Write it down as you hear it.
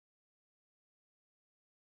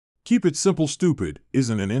Keep it simple, stupid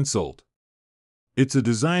isn't an insult. It's a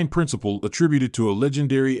design principle attributed to a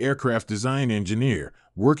legendary aircraft design engineer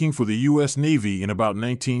working for the U.S. Navy in about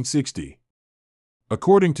 1960.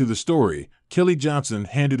 According to the story, Kelly Johnson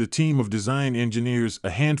handed a team of design engineers a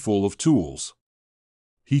handful of tools.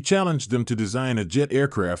 He challenged them to design a jet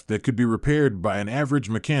aircraft that could be repaired by an average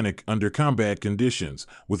mechanic under combat conditions,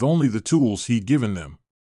 with only the tools he'd given them.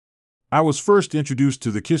 I was first introduced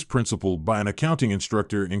to the KISS principle by an accounting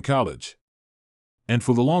instructor in college. And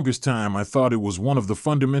for the longest time I thought it was one of the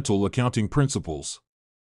fundamental accounting principles.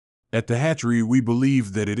 At the Hatchery, we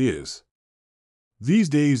believe that it is. These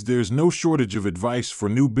days there's no shortage of advice for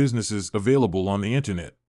new businesses available on the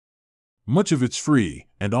internet. Much of it's free,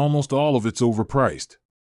 and almost all of it's overpriced.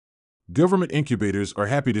 Government incubators are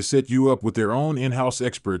happy to set you up with their own in-house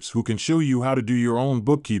experts who can show you how to do your own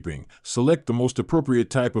bookkeeping, select the most appropriate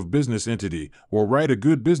type of business entity, or write a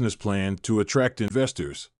good business plan to attract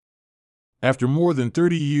investors. After more than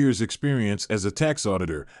 30 years' experience as a tax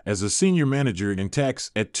auditor, as a senior manager in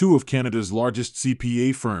tax at two of Canada's largest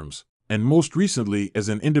CPA firms, and most recently as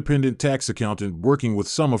an independent tax accountant working with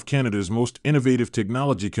some of Canada's most innovative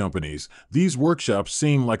technology companies, these workshops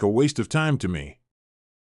seem like a waste of time to me.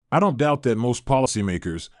 I don't doubt that most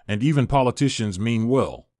policymakers, and even politicians, mean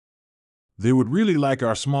well. They would really like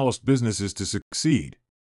our smallest businesses to succeed.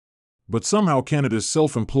 But somehow Canada's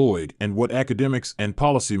self-employed and what academics and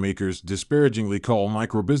policymakers disparagingly call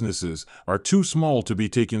microbusinesses are too small to be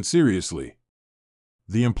taken seriously.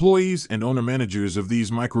 The employees and owner-managers of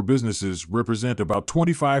these microbusinesses represent about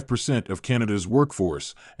 25% of Canada's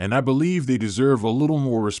workforce, and I believe they deserve a little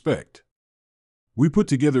more respect. We put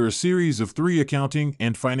together a series of 3 accounting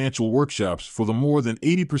and financial workshops for the more than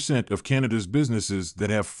 80% of Canada's businesses that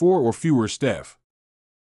have 4 or fewer staff.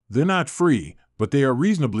 They're not free, but they are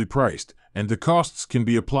reasonably priced, and the costs can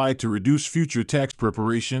be applied to reduce future tax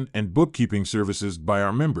preparation and bookkeeping services by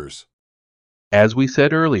our members. As we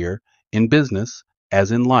said earlier, in business,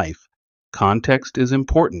 as in life, context is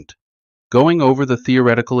important. Going over the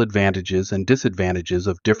theoretical advantages and disadvantages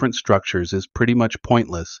of different structures is pretty much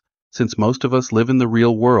pointless, since most of us live in the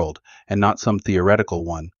real world and not some theoretical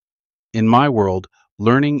one. In my world,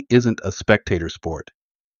 learning isn't a spectator sport.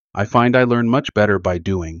 I find I learn much better by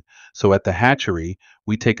doing, so at the Hatchery,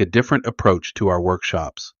 we take a different approach to our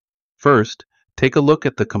workshops. First, take a look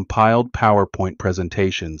at the compiled PowerPoint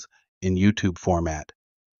presentations in YouTube format.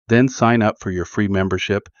 Then sign up for your free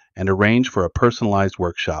membership and arrange for a personalized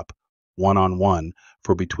workshop, one-on-one,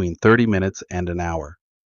 for between 30 minutes and an hour.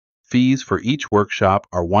 Fees for each workshop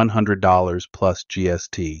are $100 plus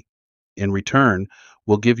GST. In return,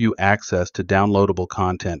 we'll give you access to downloadable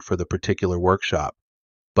content for the particular workshop.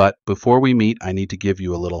 But before we meet, I need to give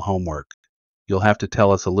you a little homework. You'll have to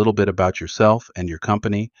tell us a little bit about yourself and your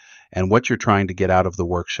company and what you're trying to get out of the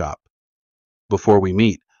workshop. Before we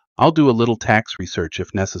meet, I'll do a little tax research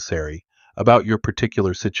if necessary about your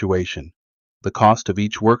particular situation. The cost of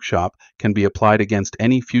each workshop can be applied against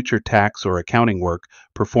any future tax or accounting work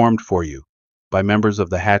performed for you by members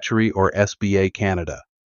of the Hatchery or SBA Canada.